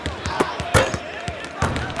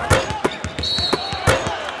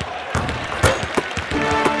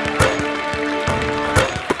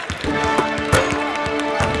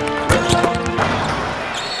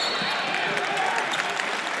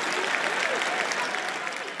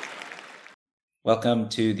Welcome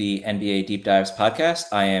to the NBA Deep Dives podcast.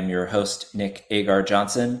 I am your host, Nick Agar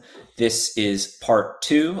Johnson. This is part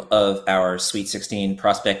two of our Sweet 16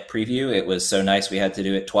 prospect preview. It was so nice we had to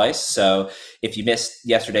do it twice. So if you missed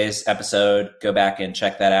yesterday's episode, go back and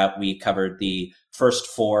check that out. We covered the first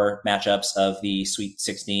four matchups of the Sweet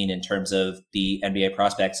 16 in terms of the NBA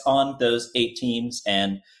prospects on those 8 teams.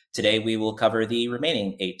 And today we will cover the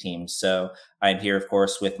remaining 8 teams. So I'm here, of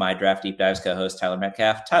course, with my Draft Deep Dives co-host, Tyler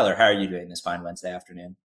Metcalf. Tyler, how are you doing this fine Wednesday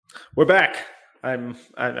afternoon? We're back. I'm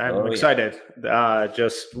excited.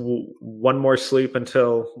 Just one more sleep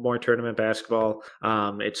until more tournament basketball.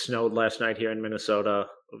 It snowed last night here in Minnesota.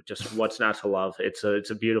 Just what's not to love? It's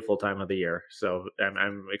a beautiful time of the year. So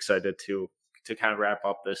I'm excited to kind of wrap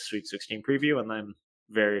up this Sweet 16 preview, and then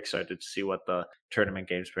very excited to see what the tournament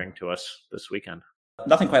games bring to us this weekend.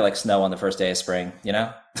 Nothing quite like snow on the first day of spring, you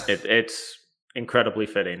know? It's incredibly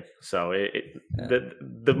fitting. So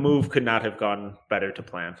the move could not have gone better to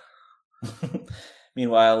plan.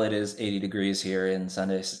 Meanwhile, it is 80 degrees here in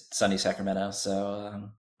sunny Sacramento. So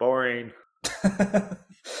boring.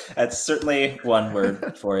 That's certainly one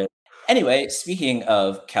word for it. Anyway, speaking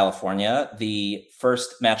of California, the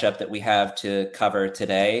first matchup that we have to cover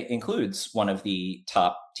today includes one of the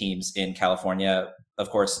top teams in California. Of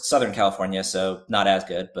course, Southern California, so not as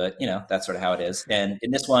good, but that's sort of how it is. And in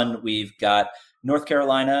this one, we've got North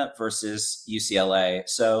Carolina versus UCLA.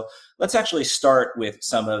 So let's actually start with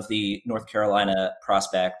some of the North Carolina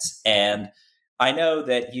prospects. And I know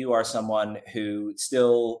that you are someone who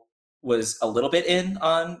still was a little bit in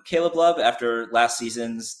on Caleb Love after last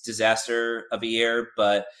season's disaster of a year,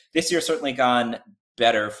 but this year's certainly gone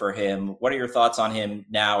better for him. What are your thoughts on him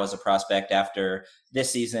now as a prospect after this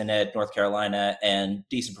season at North Carolina and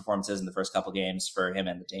decent performances in the first couple games for him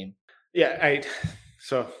and the team? Yeah,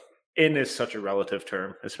 so in is such a relative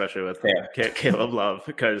term, especially with Caleb Love,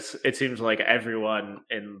 because it seems like everyone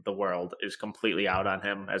in the world is completely out on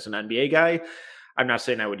him as an NBA guy. I'm not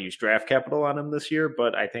saying I would use draft capital on him this year,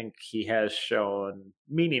 but I think he has shown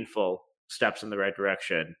meaningful steps in the right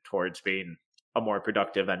direction towards being a more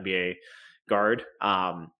productive NBA guard.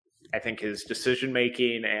 I think his decision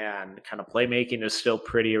making and kind of playmaking is still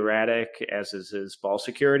pretty erratic, as is his ball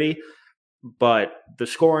security. But the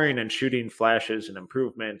scoring and shooting flashes and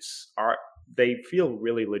improvements they feel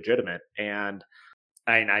really legitimate. And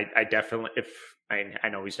I definitely, I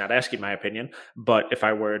know he's not asking my opinion, but if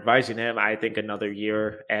I were advising him, I think another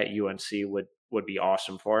year at UNC would be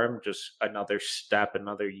awesome for him. Just another step,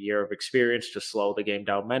 another year of experience to slow the game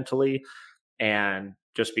down mentally and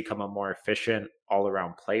just become a more efficient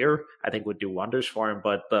all-around player, I think would do wonders for him.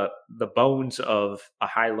 But the bones of a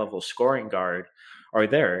high-level scoring guard are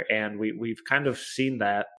there. And we've kind of seen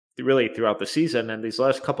that really throughout the season and these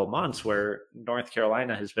last couple months where North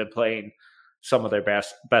Carolina has been playing some of their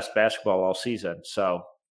best basketball all season. So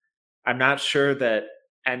I'm not sure that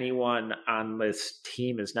anyone on this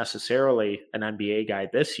team is necessarily an NBA guy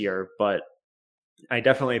this year, but I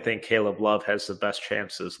definitely think Caleb Love has the best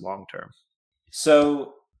chances long-term.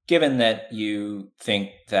 So given that you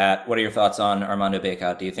think that, what are your thoughts on Armando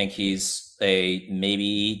Bacot? Do you think he's a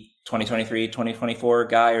maybe 2023, 2024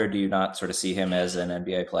 guy, or do you not sort of see him as an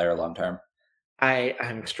NBA player long-term?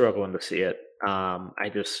 I'm struggling to see it.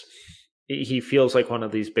 He feels like one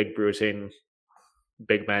of these big bruising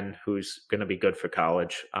big men who's going to be good for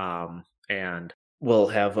college and will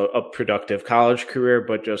have a productive college career,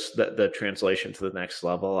 but just the translation to the next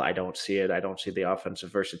level, I don't see it. I don't see the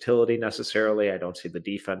offensive versatility necessarily. I don't see the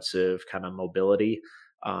defensive kind of mobility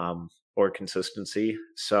or consistency.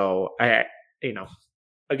 So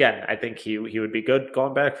again, I think he would be good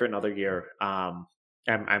going back for another year.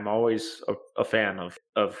 I'm always a fan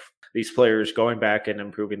of these players going back and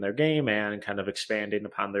improving their game and kind of expanding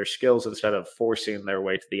upon their skills instead of forcing their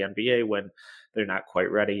way to the NBA when they're not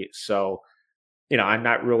quite ready. So, I'm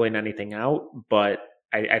not ruling anything out, but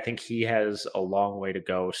I think he has a long way to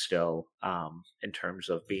go still in terms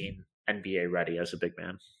of being NBA ready as a big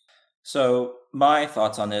man. So my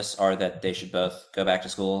thoughts on this are that they should both go back to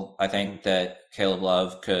school. I think that Caleb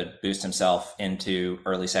Love could boost himself into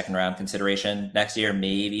early second round consideration next year,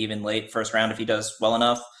 maybe even late first round if he does well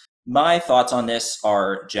enough. My thoughts on this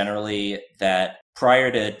are generally that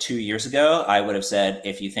prior to 2 years ago, I would have said,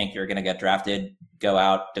 if you think you're going to get drafted, go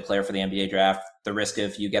out, declare for the NBA draft. The risk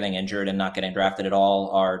of you getting injured and not getting drafted at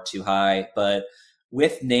all are too high. But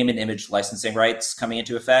with name and image licensing rights coming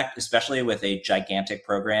into effect, especially with a gigantic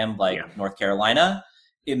program like North Carolina,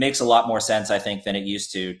 it makes a lot more sense, I think, than it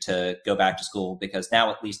used to go back to school, because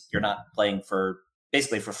now at least you're not playing for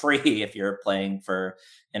basically for free if you're playing for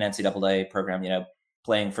an NCAA program.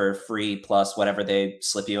 playing for free plus whatever they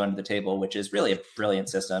slip you under the table, which is really a brilliant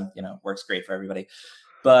system. Works great for everybody.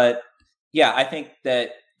 But yeah, I think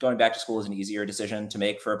that going back to school is an easier decision to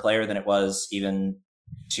make for a player than it was even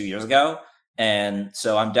 2 years ago. And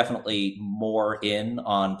so I'm definitely more in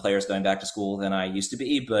on players going back to school than I used to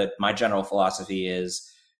be. But my general philosophy is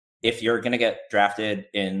if you're going to get drafted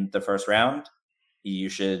in the first round, you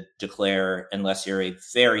should declare, unless you're a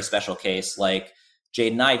very special case like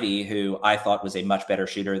Jaden Ivey, who I thought was a much better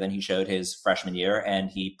shooter than he showed his freshman year.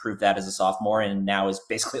 And he proved that as a sophomore and now is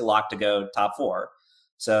basically locked to go top 4.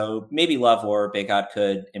 So maybe Love or Bacot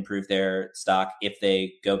could improve their stock if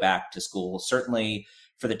they go back to school. Certainly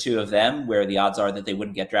for the two of them, where the odds are that they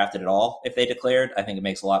wouldn't get drafted at all if they declared, I think it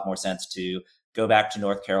makes a lot more sense to go back to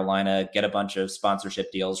North Carolina, get a bunch of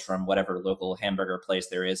sponsorship deals from whatever local hamburger place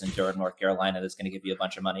there is in Durham, North Carolina that's going to give you a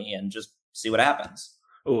bunch of money and just see what happens.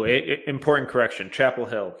 Oh, important correction. Chapel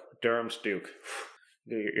Hill, Durham's Duke.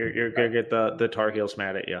 You're gonna get the Tar Heels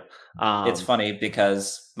mad at you. It's funny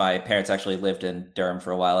because my parents actually lived in Durham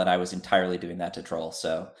for a while, and I was entirely doing that to troll.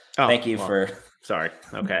 So thank you for. Sorry.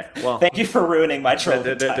 Okay. Well, thank you for ruining my troll.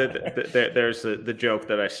 There's the joke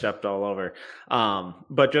that I stepped all over.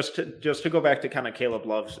 But just to go back to kind of Caleb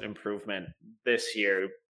Love's improvement this year,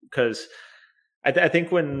 because I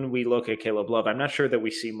think when we look at Caleb Love, I'm not sure that we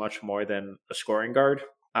see much more than a scoring guard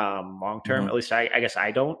long term. Mm-hmm. At least I guess I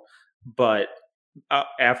don't. But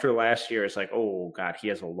after last year, it's like, oh God, he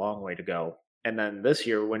has a long way to go. And then this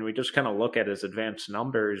year, when we just kind of look at his advanced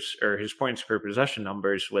numbers or his points per possession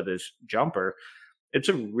numbers with his jumper, it's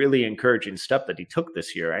a really encouraging step that he took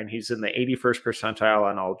this year. And he's in the 81st percentile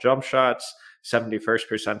on all jump shots, 71st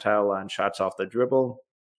percentile on shots off the dribble,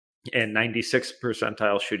 and 96th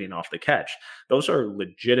percentile shooting off the catch. Those are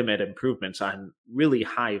legitimate improvements on really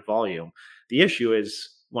high volume. The issue is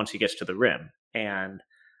once he gets to the rim. And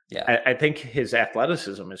yeah, I think his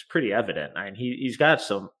athleticism is pretty evident. I mean, he's got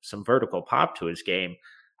some vertical pop to his game.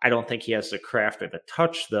 I don't think he has the craft or the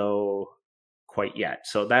touch, though, quite yet.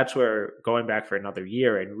 So that's where going back for another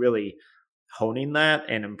year and really honing that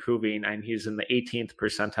and improving. And he's in the 18th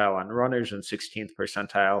percentile on runners and 16th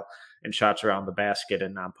percentile in shots around the basket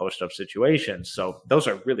and non-post-up situations. So those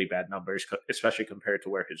are really bad numbers, especially compared to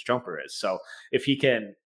where his jumper is. So if he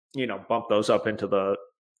can, bump those up into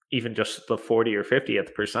even just the 40 or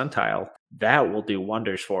 50th percentile, that will do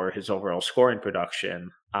wonders for his overall scoring production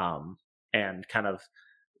and kind of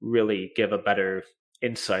really give a better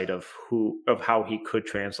insight of how he could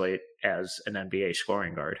translate as an NBA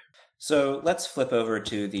scoring guard. So let's flip over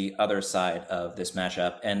to the other side of this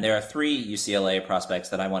matchup. And there are 3 UCLA prospects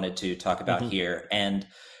that I wanted to talk about here. And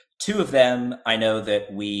 2 of them, I know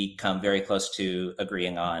that we come very close to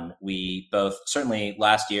agreeing on. We both, certainly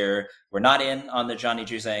last year, were not in on the Johnny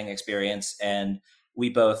Juzang experience. And we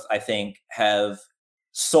both, I think, have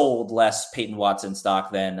sold less Peyton Watson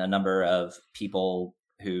stock than a number of people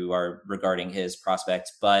who are regarding his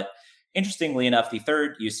prospects. But interestingly enough, the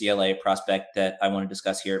third UCLA prospect that I want to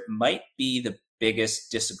discuss here might be the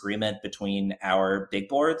biggest disagreement between our big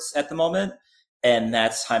boards at the moment. And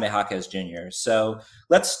that's Jaime Jaquez Jr. So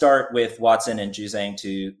let's start with Watson and Juzang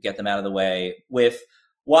to get them out of the way. With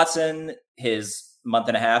Watson, his month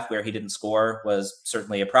and a half where he didn't score was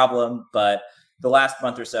certainly a problem, but the last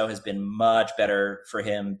month or so has been much better for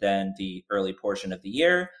him than the early portion of the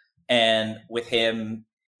year. And with him,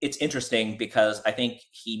 it's interesting because I think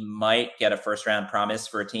he might get a first-round promise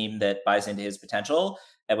for a team that buys into his potential,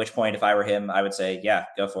 at which point, if I were him, I would say, yeah,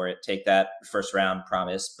 go for it. Take that first-round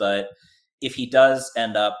promise. But if he does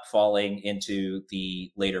end up falling into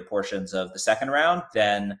the later portions of the second round,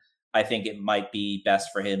 then I think it might be best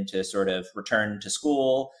for him to sort of return to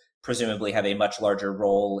school, presumably have a much larger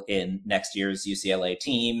role in next year's UCLA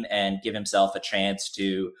team, and give himself a chance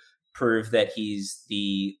to prove that he's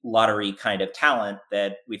the lottery kind of talent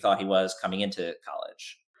that we thought he was coming into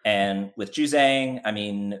college. And with Juzang, I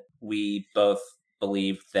mean, we both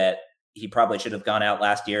believed that he probably should have gone out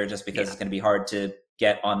last year just because it's going to be hard to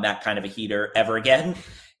get on that kind of a heater ever again.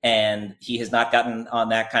 And he has not gotten on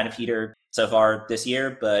that kind of heater so far this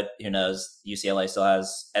year, but who knows? UCLA still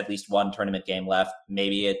has at least one tournament game left.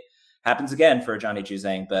 Maybe it happens again for Johnny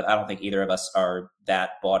Juzang, but I don't think either of us are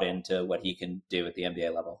that bought into what he can do at the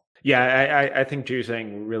NBA level. Yeah, I think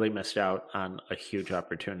Juzang really missed out on a huge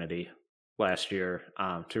opportunity last year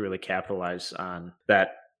to really capitalize on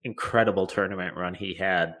that incredible tournament run he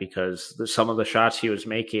had, because some of the shots he was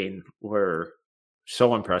making were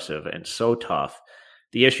so impressive and so tough.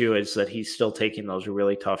 The issue is that he's still taking those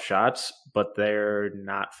really tough shots, but they're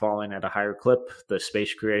not falling at a higher clip. The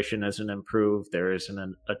space creation isn't improved. There isn't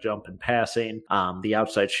a jump in passing. The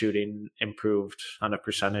outside shooting improved on a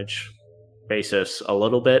percentage basis a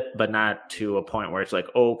little bit, but not to a point where it's like,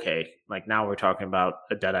 okay, like now we're talking about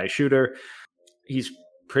a dead-eye shooter. He's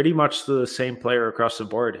pretty much the same player across the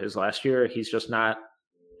board. His last year, he's just not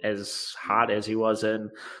as hot as he was in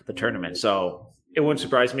the tournament. So it wouldn't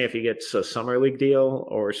surprise me if he gets a summer league deal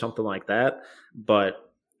or something like that.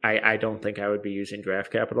 But I don't think I would be using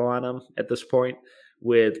draft capital on him at this point.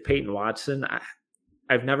 With Peyton Watson,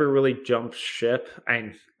 I've never really jumped ship.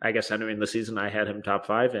 I guess entering the season, I had him top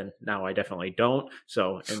 5, and now I definitely don't.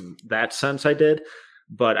 So in that sense, I did.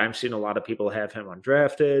 But I'm seeing a lot of people have him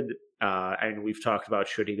undrafted. And we've talked about,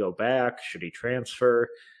 should he go back? Should he transfer?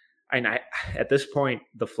 And at this point,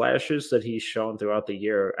 the flashes that he's shown throughout the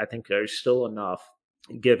year, I think there's still enough,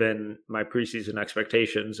 given my preseason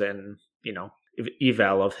expectations and,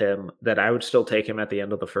 eval of him, that I would still take him at the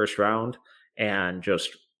end of the first round and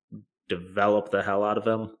just develop the hell out of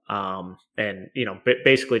him. And,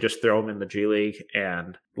 basically just throw him in the G League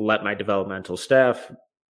and let my developmental staff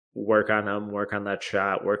work on him, work on that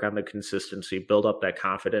shot, work on the consistency, build up that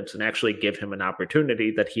confidence, and actually give him an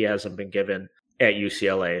opportunity that he hasn't been given at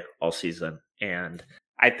UCLA all season. And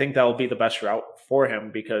I think that will be the best route for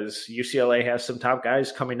him, because UCLA has some top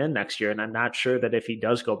guys coming in next year. And I'm not sure that if he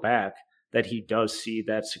does go back, that he does see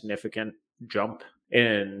that significant jump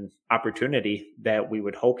in opportunity that we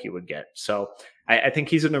would hope he would get. So I think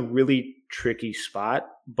he's in a really tricky spot,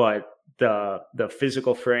 but the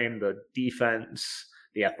physical frame, the defense,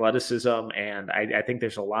 the athleticism, and I think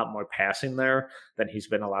there's a lot more passing there than he's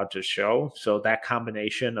been allowed to show. So that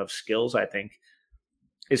combination of skills, I think,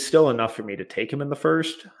 is still enough for me to take him in the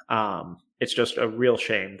first. It's just a real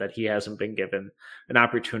shame that he hasn't been given an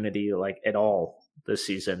opportunity at all this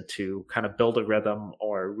season to kind of build a rhythm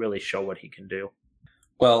or really show what he can do.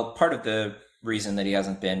 Well, part of the reason that he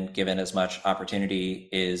hasn't been given as much opportunity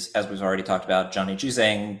is, as we've already talked about, Johnny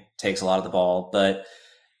Juzang takes a lot of the ball, but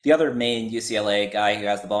the other main UCLA guy who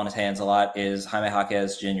has the ball in his hands a lot is Jaime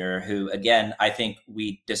Jaquez Jr., who, again, I think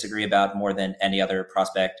we disagree about more than any other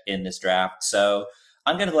prospect in this draft. So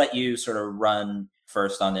I'm going to let you sort of run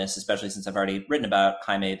first on this, especially since I've already written about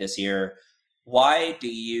Jaime this year. Why do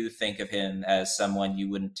you think of him as someone you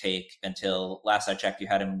wouldn't take until, last I checked, you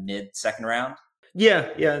had him mid-second round? Yeah,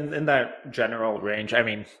 in that general range. I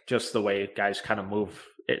mean, just the way guys kind of move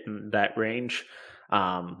in that range,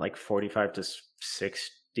 45 to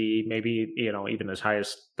 60, maybe, even as high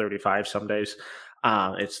as 35 some days.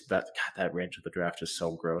 It's that range of the draft is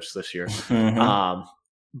so gross this year. Mm-hmm.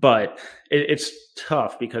 But it's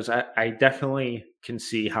tough because I definitely can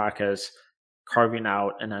see Jaquez carving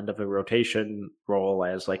out an end of a rotation role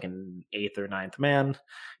as an 8th or 9th man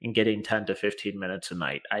and getting 10 to 15 minutes a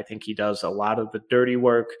night. I think he does a lot of the dirty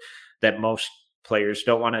work that most players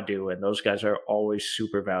don't want to do, and those guys are always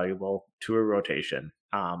super valuable to a rotation.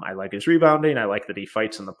 I like his rebounding. I like that he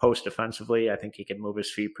fights in the post defensively. I think he can move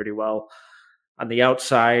his feet pretty well on the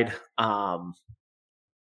outside. I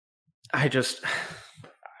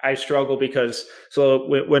struggle because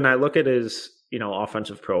when I look at his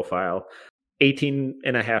offensive profile,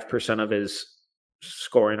 18.5% of his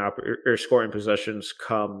scoring possessions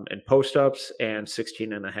come in post-ups, and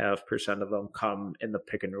 16.5% of them come in the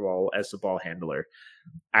pick and roll as the ball handler.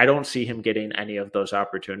 I don't see him getting any of those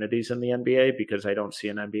opportunities in the NBA because I don't see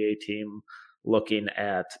an NBA team looking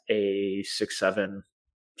at a 6'7"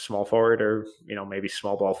 small forward or maybe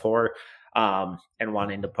small ball 4 and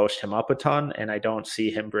wanting to post him up a ton. And I don't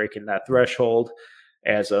see him breaking that threshold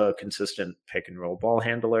as a consistent pick and roll ball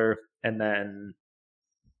handler. And then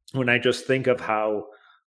when I just think of how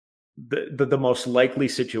the most likely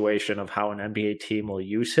situation of how an NBA team will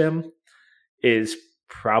use him is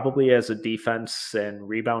probably as a defense and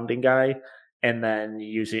rebounding guy, and then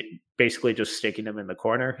basically just sticking him in the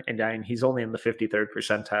corner. And he's only in the 53rd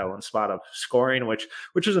percentile in spot up scoring, which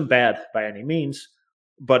isn't bad by any means.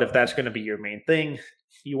 But if that's going to be your main thing,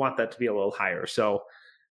 you want that to be a little higher. So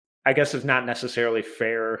I guess it's not necessarily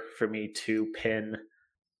fair for me to pin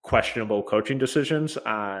questionable coaching decisions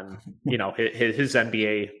on, his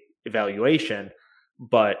NBA evaluation,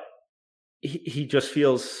 but he just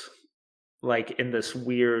feels like in this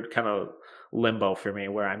weird kind of limbo for me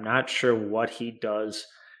where I'm not sure what he does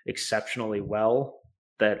exceptionally well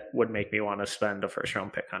that would make me want to spend a first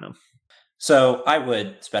round pick on him. So I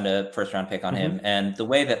would spend a first round pick on him. And the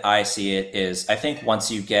way that I see it is, I think once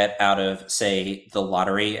you get out of, say, the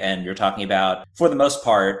lottery, and you're talking about, for the most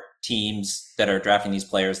part, teams that are drafting these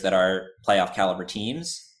players that are playoff caliber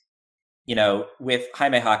teams, with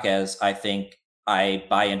Jaime Jaquez, I think I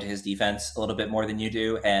buy into his defense a little bit more than you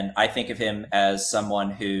do. And I think of him as someone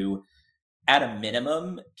who, at a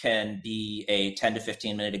minimum, can be a 10 to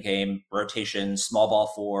 15 minute a game rotation small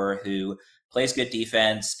ball 4 who plays good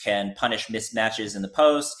defense, can punish mismatches in the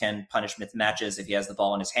post, can punish mismatches if he has the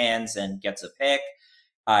ball in his hands and gets a pick.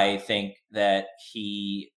 I think that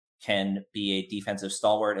he can be a defensive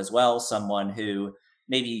stalwart as well, someone who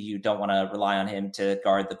maybe you don't want to rely on him to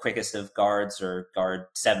guard the quickest of guards or guard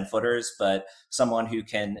 7-footers, but someone who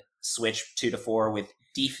can switch 2 to 4 with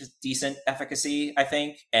decent efficacy, I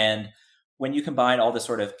think. And when you combine all the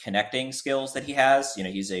sort of connecting skills that he has,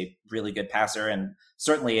 he's a really good passer and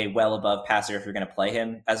certainly a well above passer if you're going to play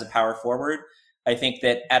him as a power forward. I think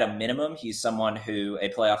that at a minimum, he's someone who a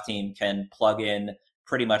playoff team can plug in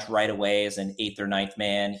pretty much right away as an 8th or 9th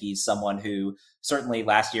man. He's someone who certainly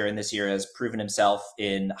last year and this year has proven himself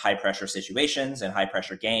in high pressure situations and high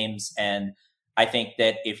pressure games. And I think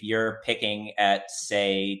that if you're picking at,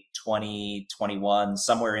 say, 20, 21,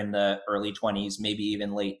 somewhere in the early 20s, maybe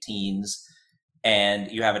even late teens,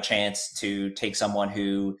 and you have a chance to take someone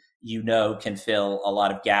who can fill a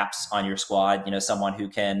lot of gaps on your squad, someone who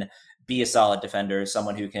can be a solid defender,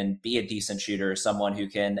 someone who can be a decent shooter, someone who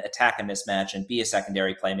can attack a mismatch and be a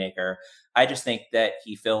secondary playmaker. I just think that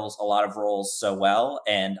he fills a lot of roles so well,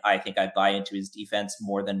 and I think I buy into his defense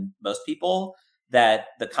more than most people, that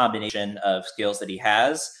the combination of skills that he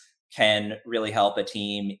has can really help a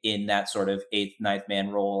team in that sort of 8th, 9th man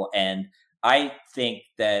role. And I think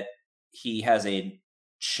that he has a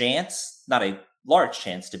chance, not a large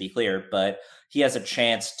chance to be clear, but he has a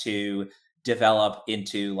chance to develop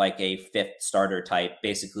into like a 5th starter type.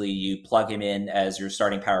 Basically, you plug him in as your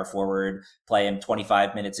starting power forward, play him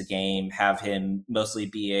 25 minutes a game, have him mostly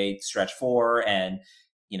be a stretch 4, and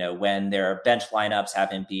when there are bench lineups, have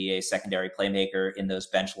him be a secondary playmaker in those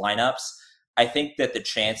bench lineups. I think that the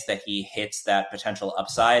chance that he hits that potential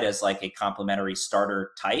upside as like a complementary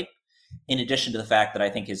starter type, in addition to the fact that I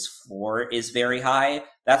think his floor is very high,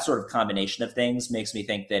 that sort of combination of things makes me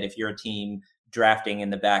think that if you're a team drafting in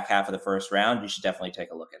the back half of the first round, you should definitely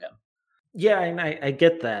take a look at him. Yeah, and I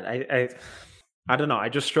get that. I don't know. I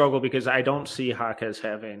just struggle because I don't see Jaquez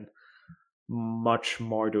having much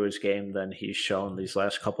more to his game than he's shown these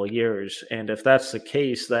last couple of years. And if that's the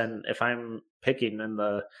case, then if I'm picking in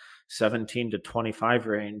the 17 to 25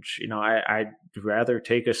 range, I'd rather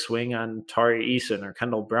take a swing on Tari Eason or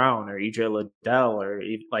Kendall Brown or EJ Liddell or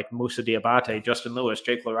like Moussa Diabate, Justin Lewis,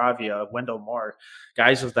 Jake LaRavia, Wendell Moore,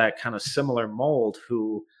 guys of that kind of similar mold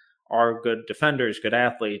who are good defenders, good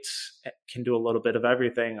athletes, can do a little bit of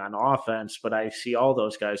everything on offense. But I see all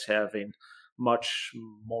those guys having much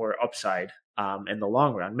more upside in the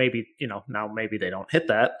long run. Maybe, now maybe they don't hit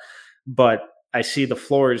that, but I see the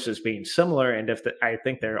floors as being similar. And I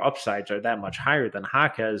think their upsides are that much higher than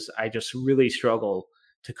Jaquez, I just really struggle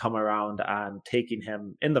to come around on taking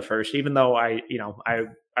him in the first, even though I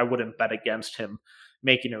wouldn't bet against him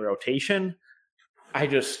making a rotation. I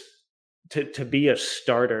just, to be a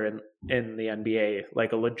starter in the NBA,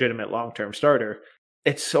 like a legitimate long-term starter,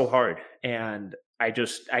 it's so hard. And I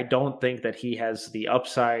don't think that he has the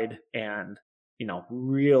upside and,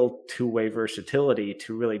 real two-way versatility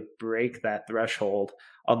to really break that threshold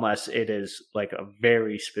unless it is like a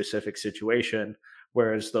very specific situation.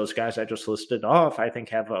 Whereas those guys I just listed off, I think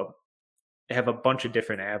have a bunch of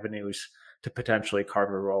different avenues to potentially carve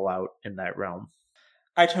a role out in that realm.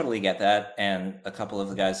 I totally get that. And a couple of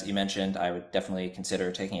the guys that you mentioned, I would definitely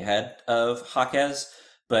consider taking ahead of Jaquez.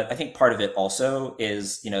 But I think part of it also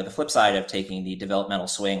is, the flip side of taking the developmental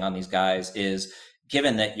swing on these guys is,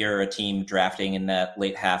 given that you're a team drafting in that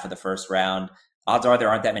late half of the first round, odds are there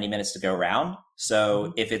aren't that many minutes to go around.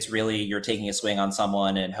 So if it's really you're taking a swing on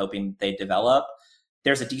someone and hoping they develop,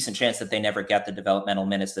 there's a decent chance that they never get the developmental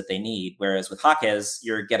minutes that they need. Whereas with Jaquez,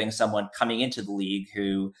 you're getting someone coming into the league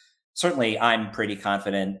who certainly I'm pretty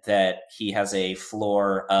confident that he has a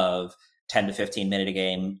floor of 10 to 15 minute a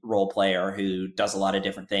game role player who does a lot of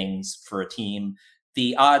different things for a team.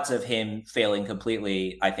 The odds of him failing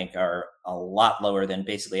completely, I think, are a lot lower than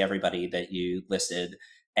basically everybody that you listed.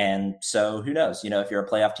 And so who knows, if you're a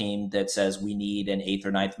playoff team that says we need an 8th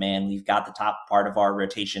or 9th man, we've got the top part of our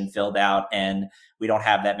rotation filled out and we don't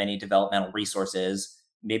have that many developmental resources,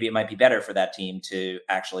 maybe it might be better for that team to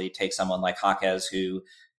actually take someone like Jaquez, who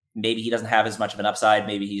maybe he doesn't have as much of an upside.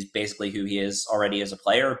 Maybe he's basically who he is already as a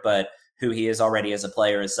player, but who he is already as a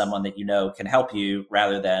player is someone that can help you,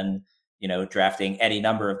 rather than drafting any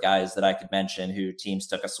number of guys that I could mention who teams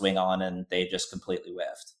took a swing on and they just completely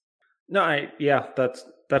whiffed. No,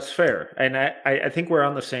 that's fair. And I think we're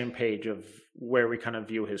on the same page of where we kind of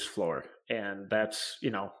view his floor. And that's,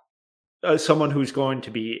 someone who's going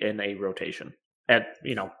to be in a rotation at,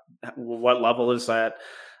 what level is that?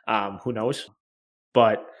 Who knows?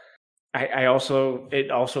 But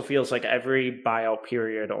it also feels like every buyout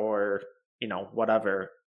period or,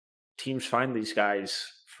 whatever, teams find these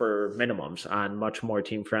guys for minimums on much more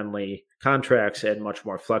team friendly contracts and much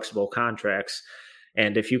more flexible contracts.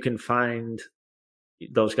 And if you can find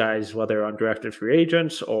those guys, whether undrafted free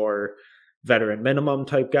agents or veteran minimum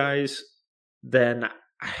type guys, then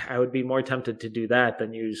I would be more tempted to do that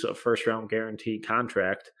than use a first round guaranteed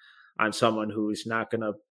contract on someone who's not going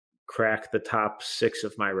to crack the top 6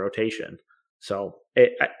 of my rotation. So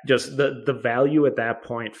just the value at that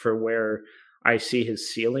point for where I see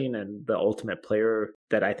his ceiling and the ultimate player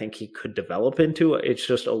that I think he could develop into, it's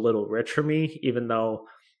just a little rich for me, even though,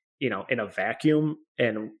 in a vacuum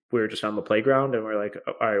and we're just on the playground and we're like,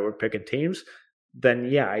 all right, we're picking teams, then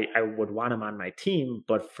yeah, I would want him on my team.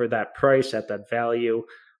 But for that price at that value,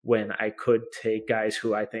 when I could take guys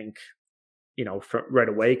who I think, right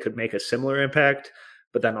away could make a similar impact,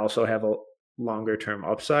 but then also have a longer term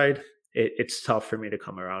upside, it's tough for me to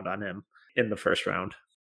come around on him in the first round.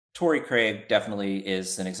 Torrey Craig definitely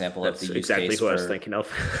is an example of the use exactly case who I was thinking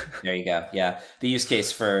of. There you go. Yeah. The use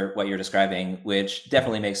case for what you're describing, which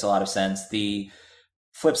definitely makes a lot of sense. The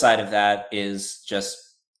flip side of that is just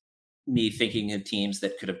me thinking of teams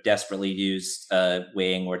that could have desperately used a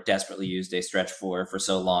wing or desperately used a stretch for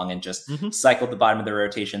so long and just cycled the bottom of the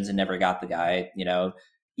rotations and never got the guy.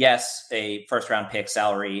 Yes, a first round pick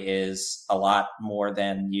salary is a lot more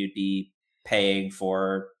than you'd be paying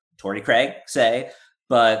for Torrey Craig, say.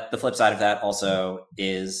 But the flip side of that also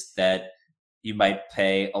is that you might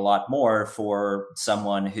pay a lot more for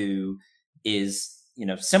someone who is,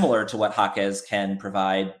 similar to what Jaquez can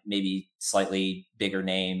provide, maybe slightly bigger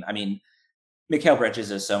name. I mean, Mikal Bridges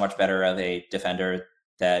is so much better of a defender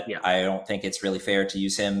that I don't think it's really fair to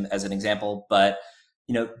use him as an example. But,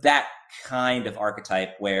 that kind of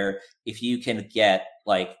archetype where if you can get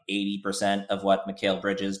like 80% of what Mikal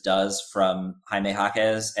Bridges does from Jaime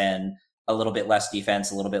Jaquez and a little bit less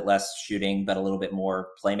defense, a little bit less shooting, but a little bit more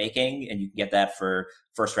playmaking. And you can get that for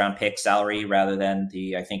first round pick salary rather than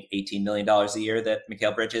the, I think, $18 million a year that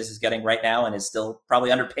Mikal Bridges is getting right now and is still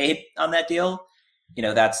probably underpaid on that deal.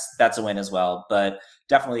 That's a win as well. But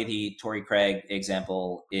definitely the Torrey Craig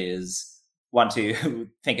example is one to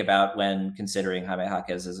think about when considering Jaime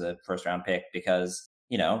Jaquez as a first round pick, because,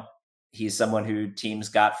 he's someone who teams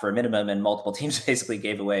got for a minimum and multiple teams basically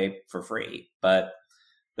gave away for free. But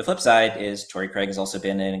the flip side is Torrey Craig has also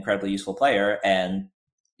been an incredibly useful player. And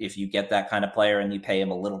if you get that kind of player and you pay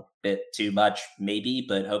him a little bit too much, maybe,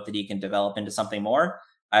 but hope that he can develop into something more,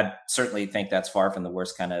 I'd certainly think that's far from the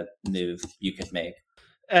worst kind of move you could make.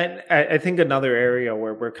 And I think another area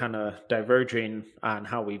where we're kind of diverging on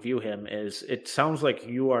how we view him is it sounds like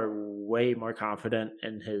you are way more confident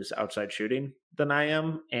in his outside shooting than I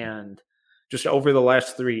am. And just over the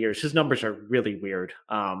last 3 years, his numbers are really weird.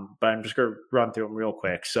 But I'm just going to run through them real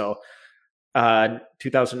quick. So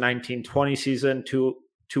 2019-20 season,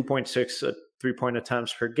 2.6 3-point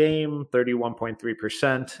attempts per game,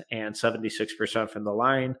 31.3%, and 76% from the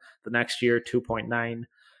line. The next year, 2.9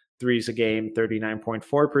 threes a game,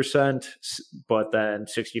 39.4%, but then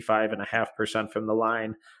 65.5% from the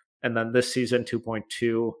line. And then this season,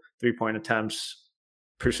 2.2 3-point attempts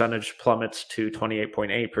percentage plummets to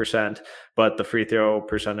 28.8%, but the free throw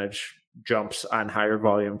percentage jumps on higher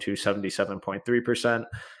volume to 77.3%.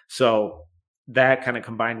 So that kind of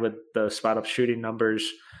combined with the spot up shooting numbers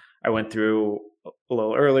I went through a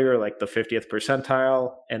little earlier, like the 50th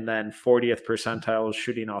percentile and then 40th percentile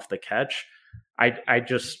shooting off the catch. I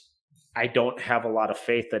don't have a lot of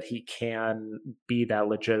faith that he can be that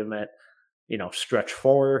legitimate, stretch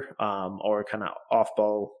four or kind of off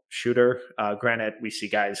ball shooter. Granted, we see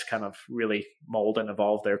guys kind of really mold and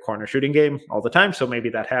evolve their corner shooting game all the time. So maybe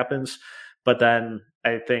that happens. But then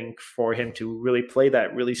I think for him to really play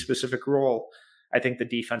that really specific role, I think the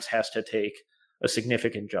defense has to take a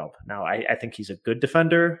significant jump. Now, I think he's a good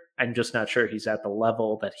defender. I'm just not sure he's at the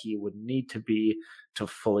level that he would need to be to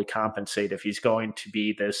fully compensate if he's going to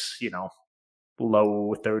be this,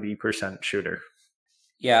 low 30% shooter.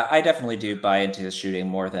 Yeah, I definitely do buy into his shooting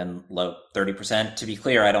more than low 30%. To be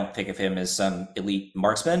clear, I don't think of him as some elite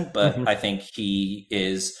marksman, but I think he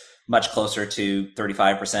is much closer to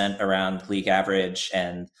 35% around league average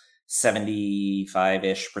and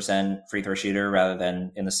 75-ish% free throw shooter rather than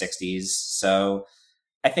in the 60s. So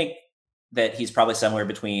I think that he's probably somewhere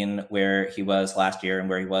between where he was last year and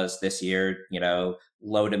where he was this year,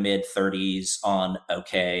 low to mid 30s on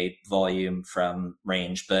okay volume from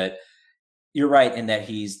range. But you're right in that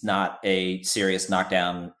he's not a serious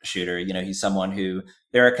knockdown shooter. He's someone who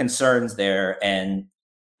there are concerns there. And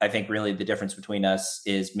I think really the difference between us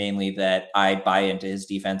is mainly that I buy into his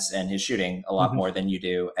defense and his shooting a lot more than you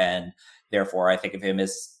do. And therefore, I think of him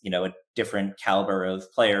as, a different caliber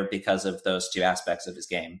of player because of those two aspects of his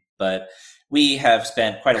game. But we have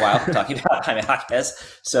spent quite a while talking about Jaime Jaquez.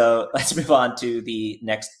 So let's move on to the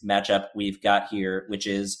next matchup we've got here, which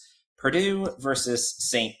is Purdue versus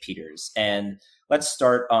St. Peter's. And let's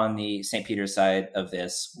start on the St. Peter's side of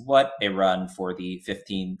this. What a run for the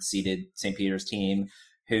 15-seeded St. Peter's team,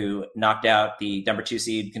 who knocked out the number 2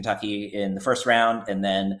 seed Kentucky in the first round and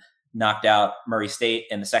then knocked out Murray State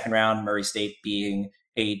in the second round, Murray State being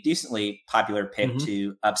a decently popular pick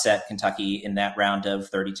to upset Kentucky in that round of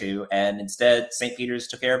 32. And instead, St. Peter's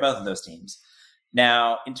took care of both of those teams.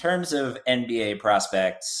 Now, in terms of NBA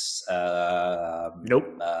prospects,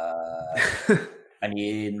 nope. I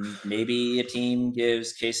mean, maybe a team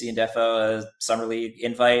gives Casey Ndefo a summer league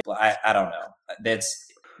invite. I don't know.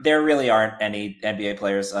 There really aren't any NBA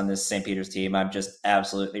players on this St. Peter's team. I'm just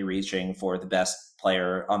absolutely reaching for the best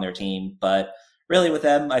player on their team. But really with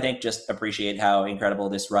them, I think just appreciate how incredible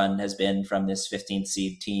this run has been from this 15th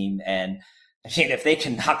seed team. And I mean, if they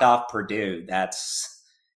can knock off Purdue, that's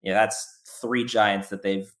 3 giants that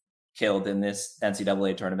they've killed in this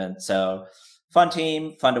NCAA tournament. So fun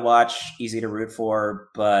team, fun to watch, easy to root for,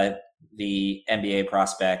 but the NBA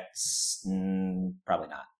prospects, probably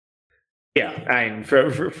not. Yeah, I mean,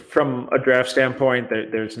 from a draft standpoint,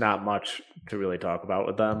 there's not much to really talk about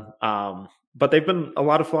with them. But they've been a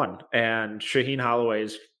lot of fun, and Shaheen Holloway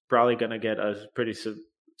is probably going to get a pretty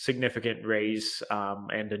significant raise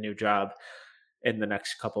and a new job in the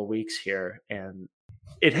next couple of weeks here. And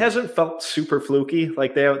it hasn't felt super fluky.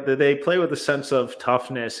 Like they play with a sense of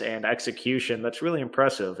toughness and execution that's really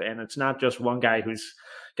impressive. And it's not just one guy who's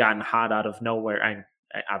gotten hot out of nowhere.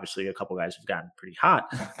 Obviously a couple guys have gotten pretty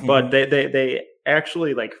hot, but they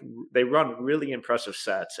actually they run really impressive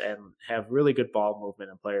sets and have really good ball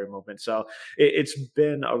movement and player movement. So it's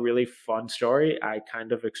been a really fun story. I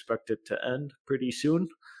kind of expect it to end pretty soon,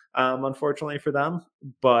 unfortunately for them,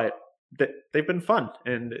 but they've been fun,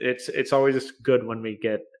 and it's always good when we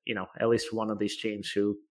get at least one of these teams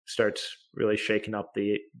who starts really shaking up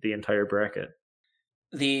the entire bracket.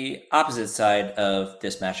 The opposite side of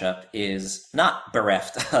this matchup is not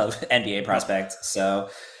bereft of NBA prospects. So,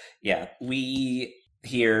 yeah, we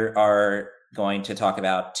here are going to talk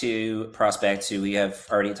about 2 prospects who we have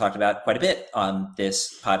already talked about quite a bit on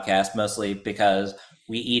this podcast, mostly because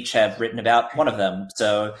we each have written about one of them.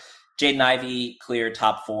 So, Jaden Ivey, clear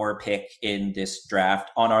top 4 pick in this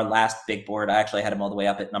draft. On our last big board, I actually had him all the way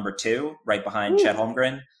up at number 2, right behind Chet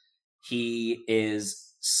Holmgren. He is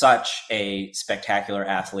such a spectacular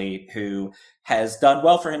athlete who has done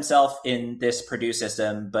well for himself in this Purdue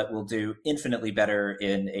system, but will do infinitely better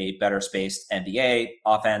in a better spaced NBA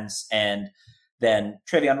offense. And then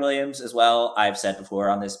Trevion Williams as well. I've said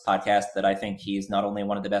before on this podcast that I think he's not only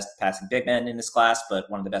one of the best passing big men in this class, but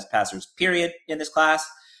one of the best passers, period, in this class.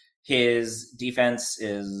 His defense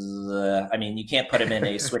is, you can't put him in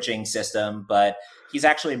a switching system, but he's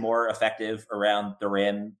actually more effective around the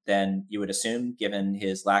rim than you would assume, given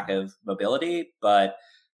his lack of mobility. But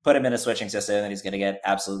put him in a switching system and he's going to get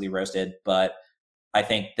absolutely roasted. But I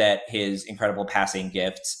think that his incredible passing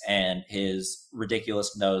gifts and his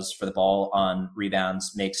ridiculous nose for the ball on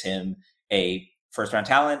rebounds makes him a first-round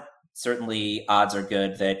talent. Certainly odds are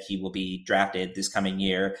good that he will be drafted this coming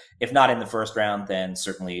year. If not in the first round, then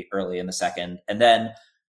certainly early in the second. And then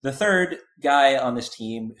the third guy on this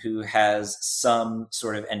team who has some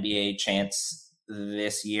sort of NBA chance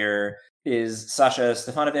this year is Sasha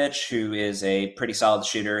Stefanovic, who is a pretty solid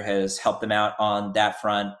shooter, has helped them out on that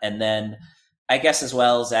front. And then I guess as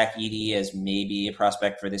well, Zach Edey is maybe a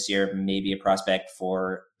prospect for this year, maybe a prospect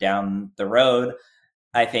for down the road.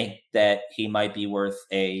 I think that he might be worth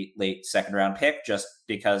a late second round pick just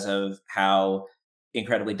because of how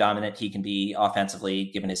incredibly dominant he can be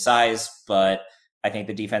offensively given his size. But I think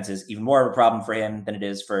the defense is even more of a problem for him than it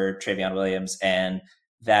is for Trevion Williams. And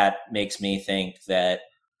that makes me think that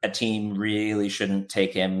a team really shouldn't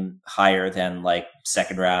take him higher than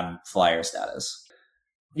second round flyer status.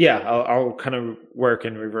 Yeah, I'll kind of work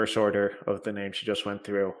in reverse order of the names you just went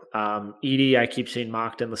through. Edey, I keep seeing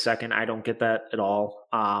mocked in the second. I don't get that at all.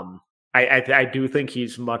 I do think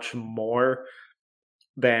he's much more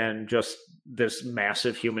than just this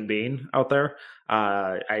massive human being out there.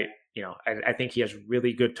 I think he has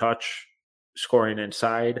really good touch, scoring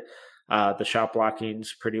inside. The shot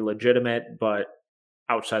blocking's pretty legitimate, but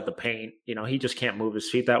outside the paint, he just can't move his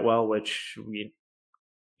feet that well, which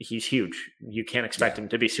he's huge. You can't expect him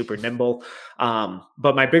to be super nimble.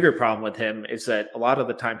 But my bigger problem with him is that a lot of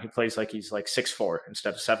the time he plays like he's like 6'4"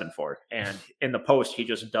 instead of 7'4", and in the post he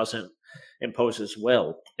just doesn't impose his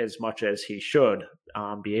will as much as he should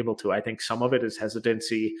be able to. I think some of it is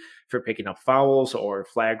hesitancy for picking up fouls or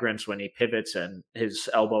flagrants when he pivots and his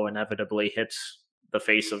elbow inevitably hits the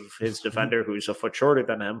face of his defender who's a foot shorter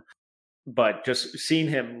than him. But just seeing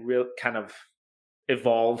him real kind of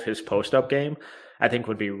evolve his post-up game, I think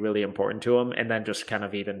would be really important to him. And then just kind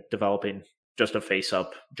of even developing just a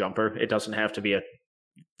face-up jumper. It doesn't have to be a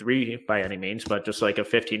 3 by any means, but just like a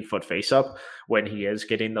 15-foot face-up when he is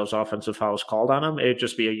getting those offensive fouls called on him, it'd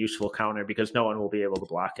just be a useful counter because no one will be able to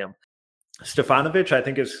block him. Stefanovic, I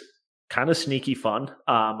think, is kind of sneaky fun.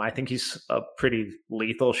 I think he's a pretty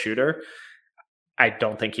lethal shooter. I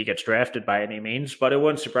don't think he gets drafted by any means, but it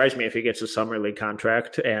wouldn't surprise me if he gets a summer league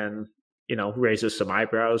contract and, raises some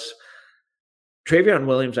eyebrows. Travion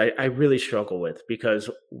Williams, I really struggle with because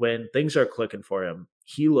when things are clicking for him,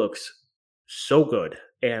 he looks so good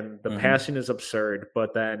and the passing is absurd,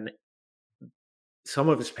 but then some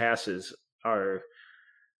of his passes are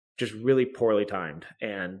just really poorly timed.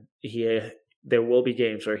 And there will be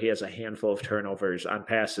games where he has a handful of turnovers on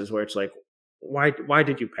passes where it's like, why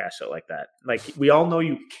did you pass it like that? Like, we all know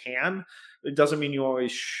you can. It doesn't mean you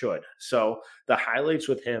always should. So the highlights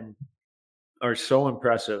with him are so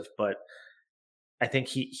impressive, but I think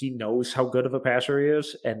he knows how good of a passer he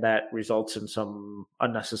is, and that results in some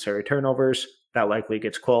unnecessary turnovers. That likely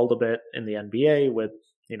gets quelled a bit in the NBA with,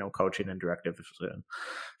 coaching and directives and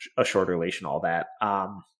a shorter leash and all that.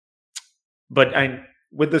 But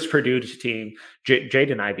with this Purdue team,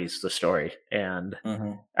 Jaden Ivey's the story, and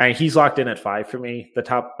he's locked in at 5 for me.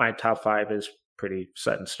 My top 5 is pretty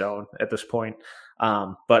set in stone at this point.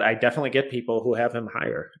 But I definitely get people who have him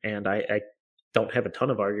higher, and I don't have a ton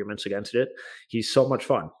of arguments against it. He's so much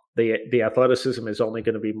fun. The athleticism is only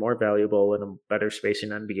going to be more valuable in a better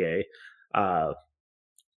spacing NBA.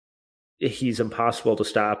 He's impossible to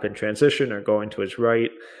stop in transition or going to his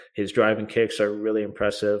right. His driving kicks are really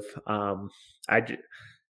impressive. I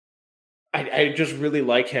just really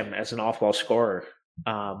like him as an off-ball scorer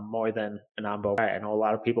more than an on-ball guy. I know a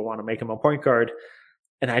lot of people want to make him a point guard,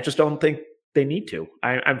 and I just don't think they need to.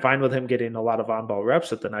 I'm fine with him getting a lot of on-ball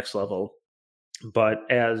reps at the next level, but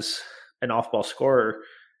as an off-ball scorer,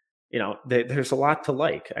 there's a lot to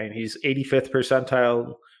like. I mean, he's 85th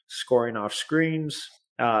percentile scoring off screens,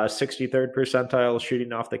 63rd percentile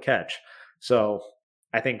shooting off the catch. So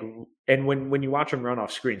I think, and when you watch him run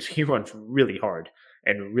off screens, he runs really hard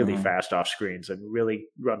and really fast off screens and really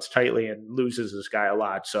runs tightly and loses his guy a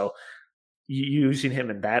lot. So using him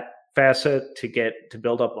in that facet to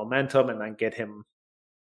build up momentum and then get him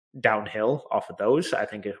downhill off of those, I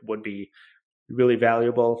think it would be really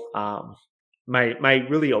valuable. My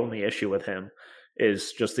really only issue with him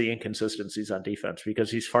is just the inconsistencies on defense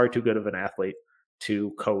because he's far too good of an athlete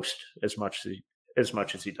to coast as much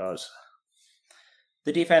as he does.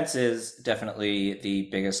 The defense is definitely the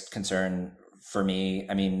biggest concern for me.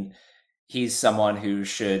 I mean, he's someone who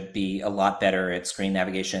should be a lot better at screen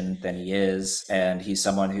navigation than he is, and he's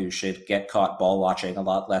someone who should get caught ball watching a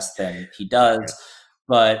lot less than he does.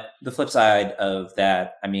 But the flip side of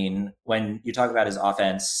that, I mean, when you talk about his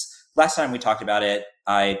offense, last time we talked about it,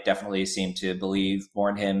 I definitely seem to believe more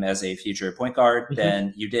in him as a future point guard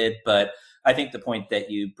than you did. But I think the point that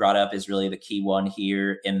you brought up is really the key one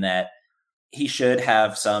here, in that he should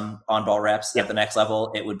have some on-ball reps at the next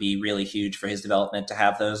level. It would be really huge for his development to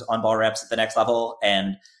have those on-ball reps at the next level.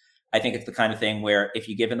 And I think it's the kind of thing where if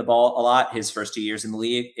you give him the ball a lot, his first 2 years in the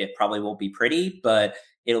league, it probably won't be pretty, but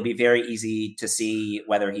it'll be very easy to see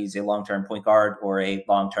whether he's a long-term point guard or a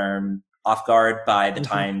long-term off guard by the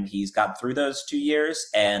time he's gotten through those 2 years.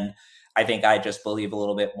 And I think I just believe a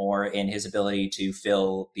little bit more in his ability to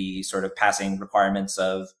fill the sort of passing requirements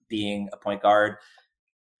of being a point guard.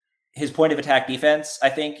 His point of attack defense, I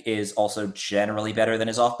think, is also generally better than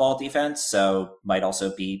his off-ball defense, so might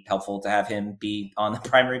also be helpful to have him be on the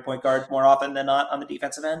primary point guard more often than not on the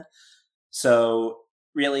defensive end. So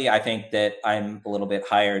really, I think that I'm a little bit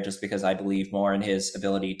higher just because I believe more in his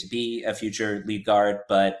ability to be a future lead guard.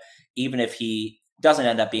 But even if he doesn't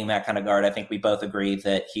end up being that kind of guard, I think we both agree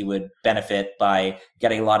that he would benefit by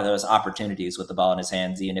getting a lot of those opportunities with the ball in his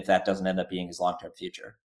hands, even if that doesn't end up being his long-term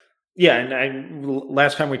future. Yeah, and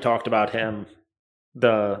last time we talked about him,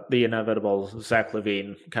 the inevitable Zach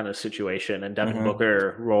LaVine kind of situation and Devin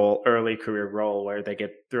Booker early career role where they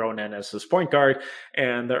get thrown in as this point guard,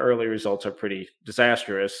 and the early results are pretty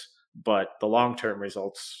disastrous, but the long-term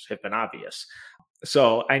results have been obvious.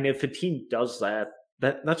 So, and if a team does that,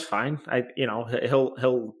 that's fine.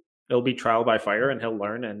 He'll it'll be trial by fire, and he'll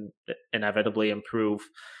learn and inevitably improve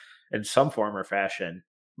in some form or fashion.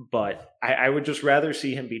 But I would just rather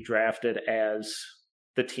see him be drafted as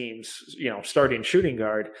the team's, starting shooting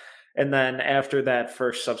guard. And then after that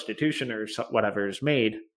first substitution or whatever is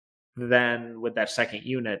made, then with that second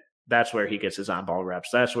unit, that's where he gets his on-ball reps.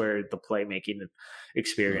 That's where the playmaking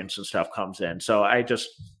experience and stuff comes in. So I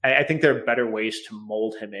think there are better ways to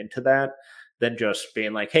mold him into that than just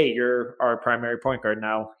being like, hey, you're our primary point guard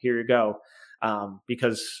now. Here you go.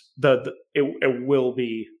 Because it will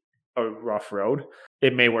be a rough road.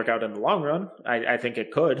 It may work out in the long run. I think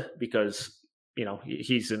it could, because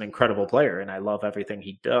he's an incredible player and I love everything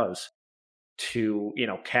he does. To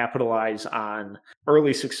capitalize on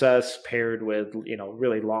early success paired with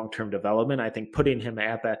really long-term development, I think putting him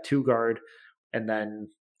at that 2 guard and then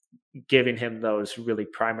giving him those really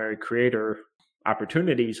primary creator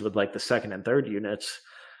opportunities with like the second and third units,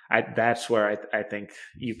 that's where I think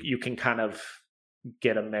you can kind of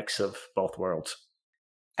get a mix of both worlds.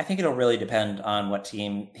 I think it'll really depend on what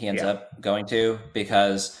team he ends up going to,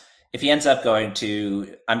 because if he ends up going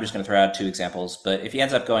to, I'm just going to throw out 2 examples, but if he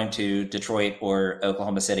ends up going to Detroit or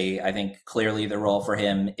Oklahoma City, I think clearly the role for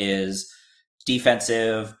him is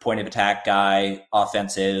defensive, point of attack guy,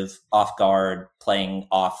 offensive, off guard, playing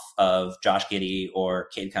off of Josh Giddey or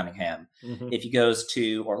Cade Cunningham. Mm-hmm. If he goes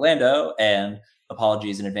to Orlando, and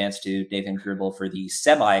apologies in advance to Nathan Grubel for the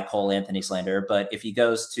semi-Cole Anthony slander, but if he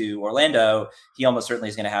goes to Orlando, he almost certainly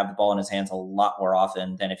is going to have the ball in his hands a lot more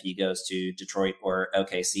often than if he goes to Detroit or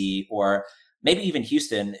OKC, or maybe even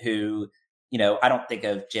Houston, who, I don't think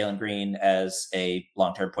of Jalen Green as a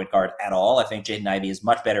long-term point guard at all. I think Jaden Ivey is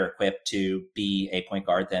much better equipped to be a point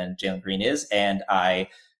guard than Jalen Green is, and I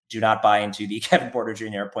do not buy into the Kevin Porter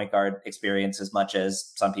Jr. point guard experience as much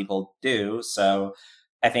as some people do. So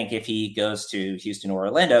I think if he goes to Houston or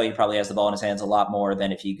Orlando, he probably has the ball in his hands a lot more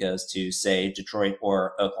than if he goes to, say, Detroit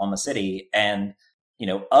or Oklahoma City. And,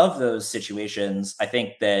 of those situations, I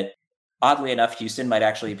think that oddly enough, Houston might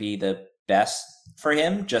actually be the best for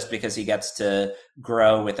him, just because he gets to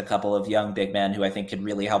grow with a couple of young big men who I think could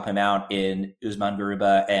really help him out in Usman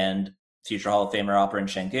Garuba and future Hall of Famer Alperen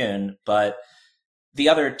Sengun. But the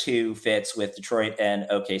other 2 fits with Detroit and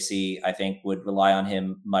OKC, I think, would rely on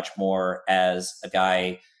him much more as a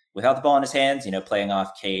guy without the ball in his hands, playing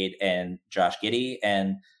off Cade and Josh Giddey.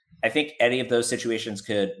 And I think any of those situations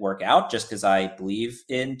could work out, just because I believe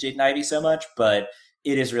in Jaden Ivey so much. But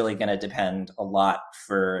it is really going to depend a lot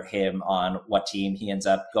for him on what team he ends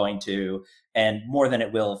up going to, and more than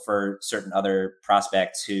it will for certain other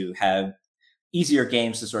prospects who have easier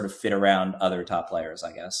games to sort of fit around other top players,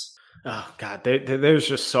 I guess. Oh God, there's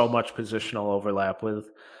just so much positional overlap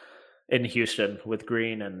in Houston with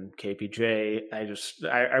Green and KPJ.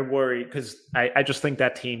 I worry, because I just think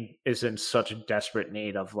that team is in such a desperate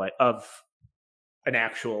need of an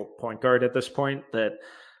actual point guard at this point, that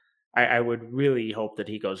I would really hope that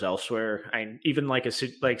he goes elsewhere. Even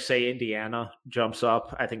say Indiana jumps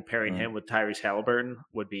up, I think pairing him with Tyrese Halliburton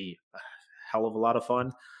would be a hell of a lot of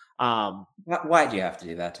fun. Why do you have to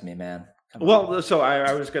do that to me, man? Well, so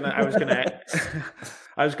I was gonna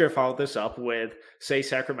follow this up with, say,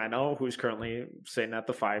 Sacramento, who's currently sitting at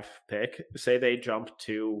the 5 pick. Say they jump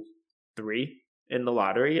to 3 in the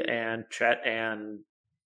lottery, and Chet and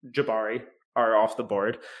Jabari are off the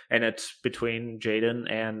board, and it's between Jaden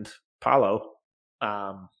and Paolo.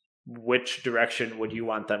 Which direction would you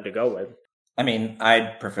want them to go with? I mean,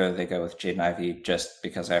 I'd prefer they go with Jaden Ivey, just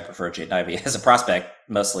because I prefer Jaden Ivey as a prospect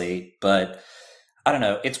mostly, but I don't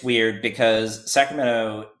know. It's weird because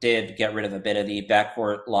Sacramento did get rid of a bit of the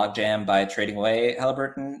backcourt logjam by trading away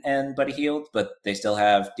Halliburton and Buddy Hield, but they still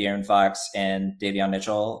have De'Aaron Fox and Davion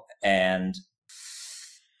Mitchell. And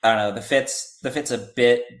I don't know, the fit's a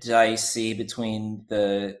bit dicey between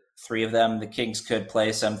the 3 of them. The Kings could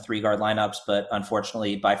play some 3-guard lineups, but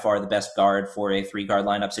unfortunately, by far the best guard for a 3-guard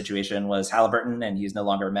lineup situation was Halliburton, and he's no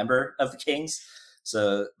longer a member of the Kings.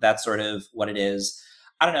 So that's sort of what it is.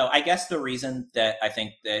 I don't know. I guess the reason that I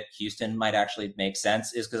think that Houston might actually make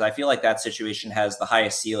sense is because I feel like that situation has the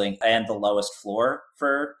highest ceiling and the lowest floor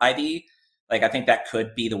for Ivy. I think that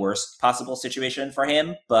could be the worst possible situation for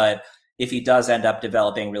him. But if he does end up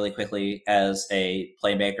developing really quickly as a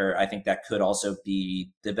playmaker, I think that could also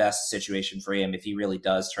be the best situation for him if he really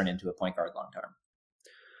does turn into a point guard long term.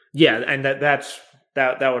 Yeah, and that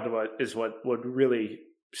would really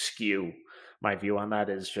skew my view on that,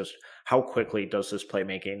 is just how quickly does this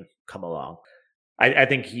playmaking come along. I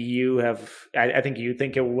think you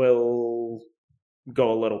think it will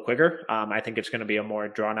go a little quicker. I think it's going to be a more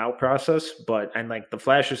drawn out process, but the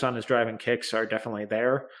flashes on his driving kicks are definitely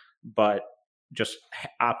there, but just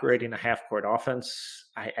operating a half court offense,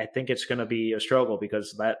 I think it's going to be a struggle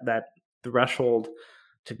because that threshold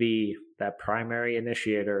to be that primary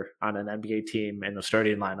initiator on an NBA team in the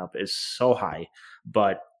starting lineup is so high.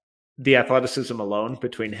 But the athleticism alone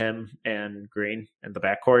between him and Green in the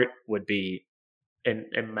backcourt would be an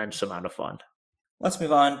immense amount of fun. Let's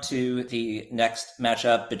move on to the next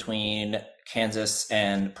matchup between Kansas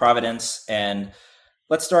and Providence. And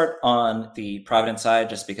let's start on the Providence side,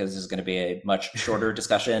 just because this is going to be a much shorter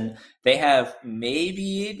discussion. They have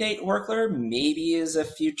maybe Nate Werkler, maybe is a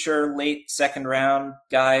future late second round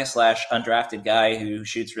guy / undrafted guy who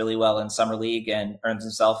shoots really well in summer league and earns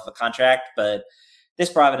himself a contract. But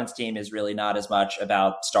this Providence team is really not as much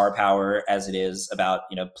about star power as it is about,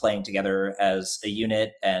 playing together as a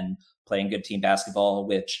unit and playing good team basketball,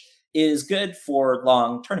 which is good for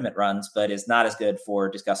long tournament runs, but is not as good for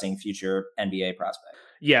discussing future NBA prospects.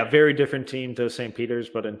 Yeah, very different team to St. Peter's,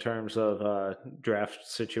 but in terms of draft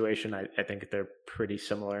situation, I think they're pretty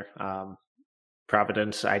similar.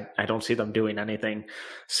 Providence, I don't see them doing anything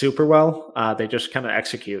super well. They just kind of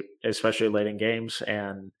execute, especially late in games,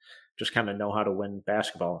 and just kind of know how to win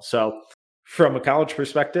basketball. So from a college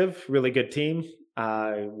perspective, really good team.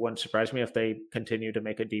 Wouldn't surprise me if they continue to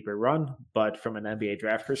make a deeper run, but from an NBA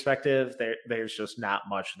draft perspective, there's just not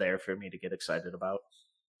much there for me to get excited about.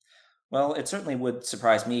 Well, it certainly would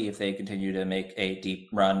surprise me if they continue to make a deep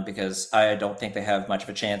run, because I don't think they have much of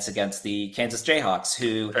a chance against the Kansas Jayhawks,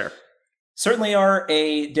 who certainly are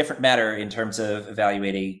a different matter in terms of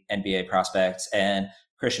evaluating NBA prospects. And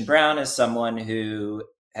Christian Braun is someone who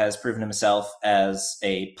has proven himself as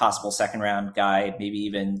a possible second round guy, maybe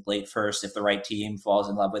even late first if the right team falls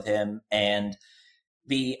in love with him. And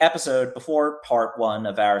the episode before part one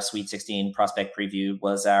of our Sweet 16 prospect preview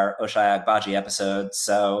was our Ochai Agbaji episode.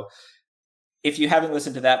 So if you haven't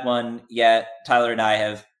listened to that one yet, Tyler and I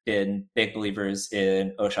have been big believers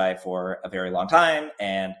in Ochai for a very long time.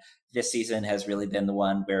 And this season has really been the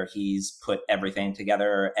one where he's put everything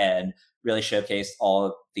together and really showcased all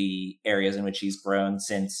of the areas in which he's grown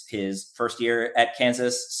since his first year at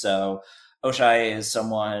Kansas. So Ochai is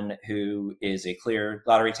someone who is a clear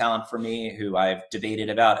lottery talent for me, who I've debated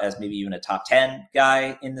about as maybe even a top 10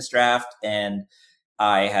 guy in this draft. And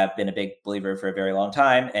I have been a big believer for a very long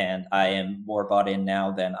time, and I am more bought in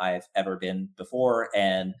now than I've ever been before.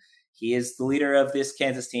 And he is the leader of this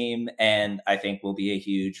Kansas team, and I think will be a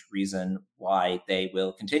huge reason why they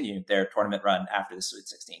will continue their tournament run after the Sweet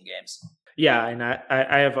 16 games. Yeah, and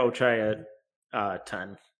I have Ochai at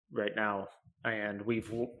 10 right now, and we've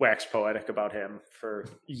waxed poetic about him for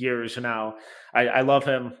years now. I love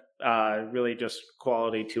him, really just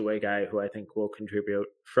quality two-way guy who I think will contribute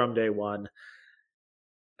from day one.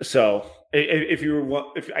 So if you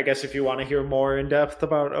want to hear more in depth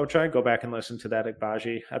about Ochai, go back and listen to that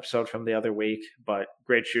Agbaji episode from the other week. But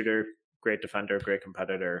great shooter, great defender, great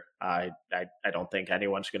competitor. I don't think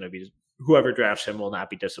anyone's going to be, whoever drafts him will not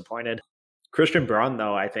be disappointed. Christian Braun,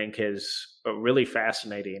 though, I think is a really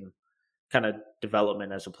fascinating kind of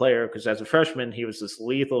development as a player, because as a freshman, he was this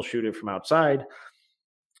lethal shooter from outside,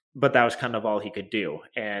 but that was kind of all he could do.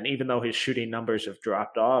 And even though his shooting numbers have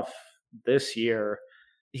dropped off this year,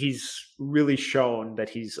 he's really shown that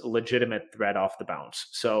he's a legitimate threat off the bounce.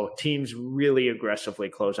 So teams really aggressively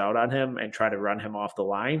close out on him and try to run him off the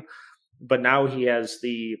line. But now he has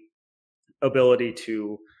the ability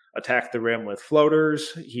to attack the rim with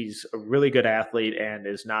floaters. He's a really good athlete and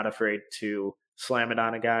is not afraid to slam it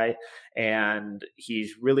on a guy. And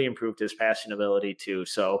he's really improved his passing ability too.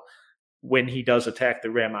 So when he does attack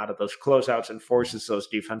the rim out of those closeouts and forces those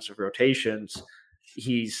defensive rotations,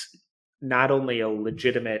 he's not only a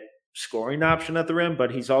legitimate scoring option at the rim,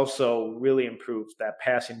 but he's also really improved that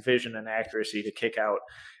passing vision and accuracy to kick out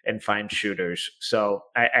and find shooters. So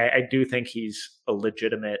I do think he's a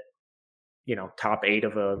legitimate, top 8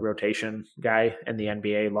 of a rotation guy in the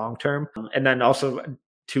NBA long term. And then also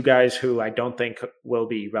two guys who I don't think will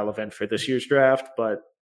be relevant for this year's draft, but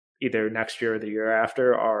either next year or the year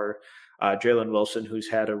after are Jalen Wilson, who's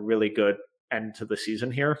had a really good end to the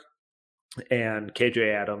season here, and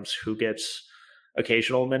KJ Adams, who gets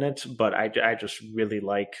occasional minutes, but I just really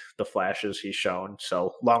like the flashes he's shown.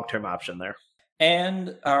 So long-term option there.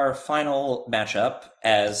 And our final matchup,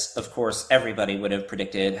 as of course everybody would have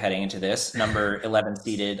predicted heading into this, number 11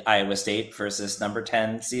 seeded Iowa State versus number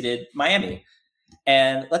 10 seeded Miami.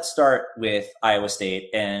 And let's start with Iowa State.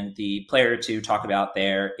 And the player to talk about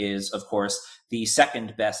there is, of course, the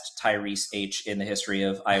second best Tyrese H in the history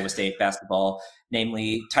of Iowa State basketball,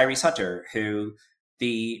 namely Tyrese Hunter, who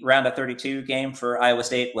the round of 32 game for Iowa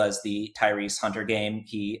State was the Tyrese Hunter game.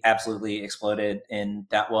 He absolutely exploded in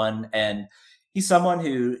that one. And He's someone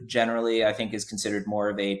who generally I think is considered more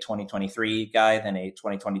of a 2023 guy than a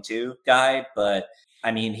 2022 guy, but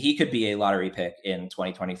I mean, he could be a lottery pick in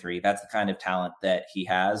 2023. That's the kind of talent that he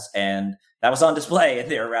has, and that was on display in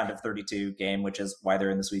their round of 32 game, which is why they're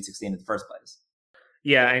in the Sweet 16 in the first place.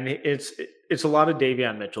 Yeah, and it's a lot of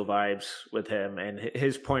Davion Mitchell vibes with him, and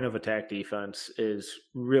his point of attack defense is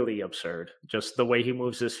really absurd. Just the way he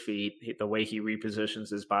moves his feet, the way he repositions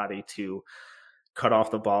his body to cut off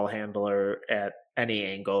the ball handler at any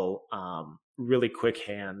angle. Really quick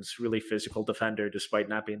hands, really physical defender, despite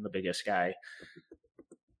not being the biggest guy.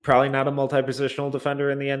 Probably not a multi-positional defender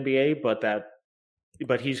in the NBA,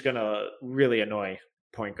 but he's gonna really annoy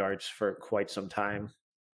point guards for quite some time.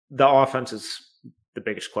 The offense is the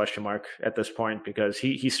biggest question mark at this point because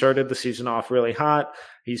he started the season off really hot.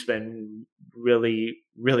 He's been really,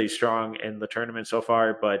 really strong in the tournament so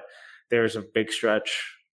far, but there's a big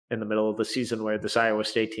stretch in the middle of the season where this Iowa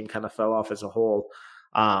State team kind of fell off as a whole.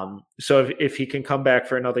 So if he can come back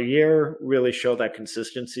for another year, really show that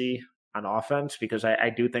consistency on offense, because I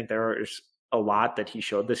do think there's a lot that he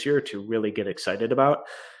showed this year to really get excited about.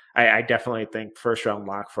 I definitely think first round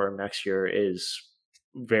lock for him next year is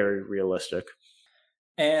very realistic.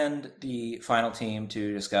 And the final team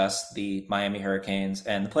to discuss, the Miami Hurricanes.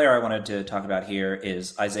 And the player I wanted to talk about here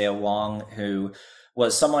is Isaiah Wong, who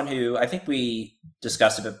was someone who I think we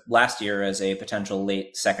discussed a bit last year as a potential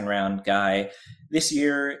late second round guy. This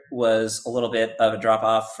year was a little bit of a drop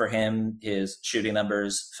off for him. His shooting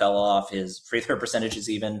numbers fell off. His free throw percentages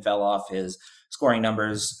even fell off. His scoring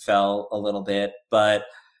numbers fell a little bit. But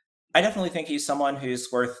I definitely think he's someone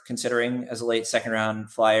who's worth considering as a late second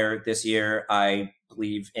round flyer this year. I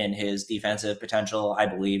believe in his defensive potential. I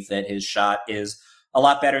believe that his shot is a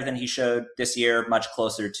lot better than he showed this year, much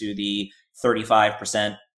closer to the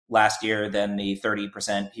 35% last year than the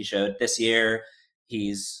 30% he showed this year.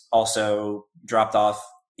 He's also dropped off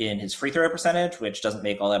in his free throw percentage, which doesn't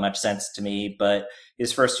make all that much sense to me. But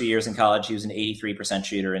his first 2 years in college, he was an 83%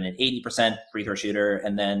 shooter and an 80% free throw shooter.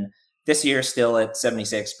 And then this year, still at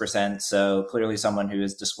 76%. So clearly someone who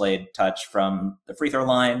has displayed touch from the free throw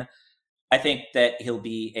line. I think that he'll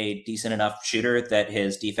be a decent enough shooter that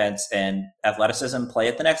his defense and athleticism play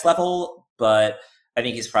at the next level. But I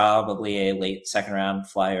think he's probably a late second round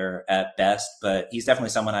flyer at best. But he's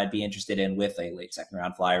definitely someone I'd be interested in with a late second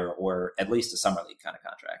round flyer or at least a summer league kind of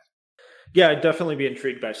contract. Yeah, I'd definitely be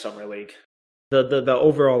intrigued by summer league. The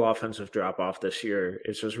overall offensive drop off this year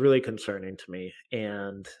is just really concerning to me.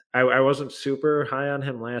 And I wasn't super high on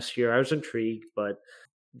him last year. I was intrigued, but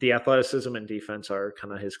the athleticism and defense are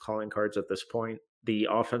kind of his calling cards at this point. The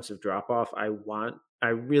offensive drop off, I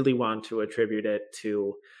really want to attribute it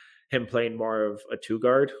to him playing more of a two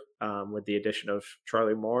guard with the addition of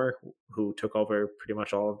Charlie Moore, who took over pretty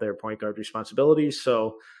much all of their point guard responsibilities.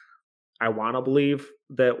 So I want to believe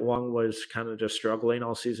that Wong was kind of just struggling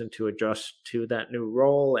all season to adjust to that new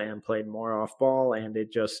role and played more off ball, and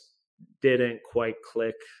it just didn't quite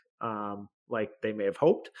click like they may have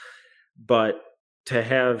hoped. But to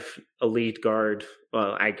have a lead guard,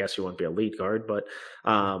 well, I guess you wouldn't be a lead guard, but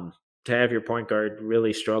to have your point guard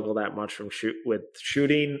really struggle that much with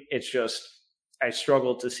shooting, it's just I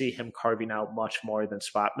struggle to see him carving out much more than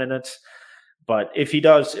spot minutes. But if he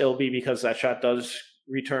does, it'll be because that shot does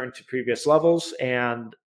return to previous levels,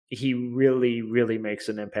 and he really, really makes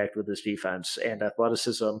an impact with his defense and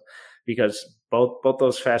athleticism, because both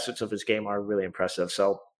those facets of his game are really impressive.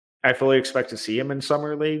 So I fully expect to see him in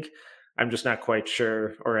summer league. I'm just not quite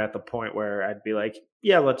sure or at the point where I'd be like,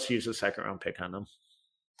 yeah, let's use a second round pick on him.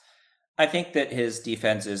 I think that his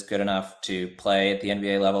defense is good enough to play at the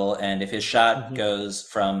NBA level. And if his shot goes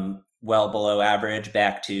from well below average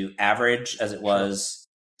back to average as it was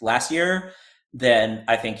last year, then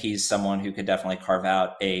I think he's someone who could definitely carve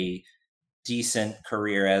out a decent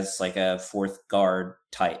career as like a fourth guard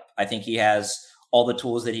type. I think he has all the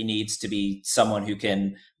tools that he needs to be someone who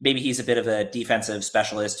can, maybe he's a bit of a defensive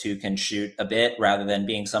specialist who can shoot a bit rather than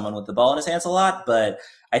being someone with the ball in his hands a lot. But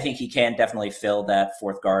I think he can definitely fill that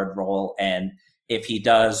fourth guard role. And if he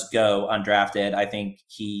does go undrafted, I think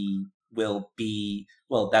he will be,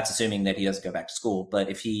 well, that's assuming that he doesn't go back to school. But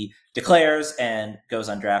if he declares and goes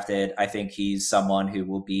undrafted, I think he's someone who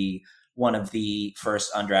will be one of the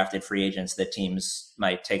first undrafted free agents that teams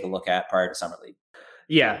might take a look at prior to Summer League.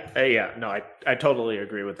 Yeah. No, I totally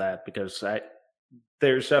agree with that, because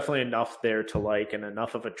there's definitely enough there to like, and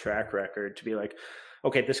enough of a track record to be like,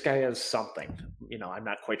 okay, this guy has something. I'm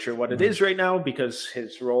not quite sure what it is right now, because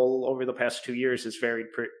his role over the past 2 years has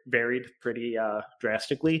varied pretty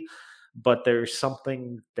drastically. But there's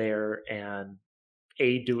something there, and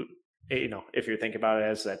if you're thinking about it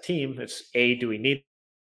as a team, it's do we need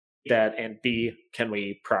that, and B, can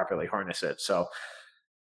we properly harness it? So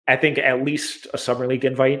I think at least a summer league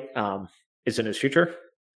invite is in his future.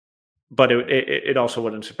 But it also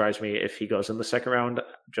wouldn't surprise me if he goes in the second round.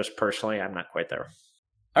 Just personally, I'm not quite there.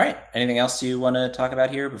 All right. Anything else you want to talk about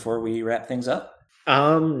here before we wrap things up?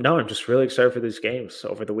 No, I'm just really excited for these games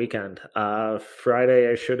over the weekend.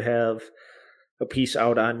 Friday, I should have a piece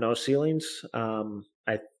out on no ceilings.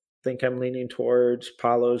 I think I'm leaning towards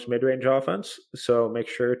Paolo's mid-range offense, so make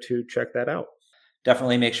sure to check that out.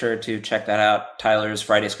 Definitely make sure to check that out. Tyler's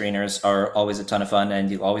Friday screeners are always a ton of fun,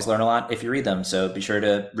 and you always learn a lot if you read them. So be sure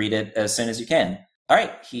to read it as soon as you can. All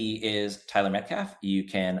right. He is Tyler Metcalf. You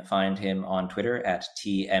can find him on Twitter at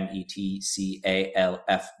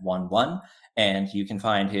TMETCALF11. And you can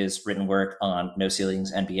find his written work on No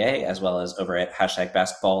Ceilings NBA, as well as over at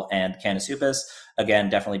 #basketball and Canis Hoopus. Again,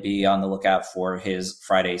 definitely be on the lookout for his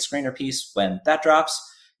Friday screener piece when that drops.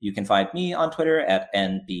 You can find me on Twitter at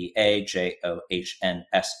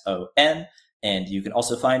NBAJOHNSON. And you can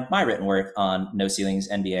also find my written work on No Ceilings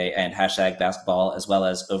NBA and #basketball, as well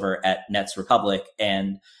as over at Nets Republic.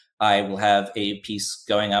 And I will have a piece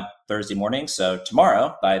going up Thursday morning. So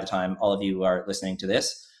tomorrow, by the time all of you are listening to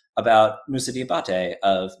this, about Moussa Diabate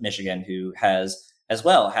of Michigan, who has as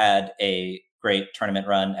well had a great tournament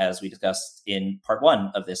run, as we discussed in part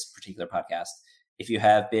 1 of this particular podcast. If you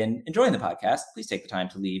have been enjoying the podcast, please take the time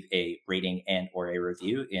to leave a rating and or a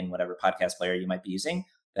review in whatever podcast player you might be using.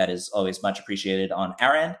 That is always much appreciated on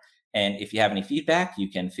our end. And if you have any feedback, you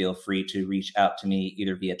can feel free to reach out to me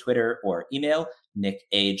either via Twitter or email,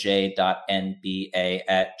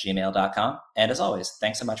 nickaj.nba@gmail.com. And as always,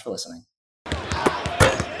 thanks so much for listening.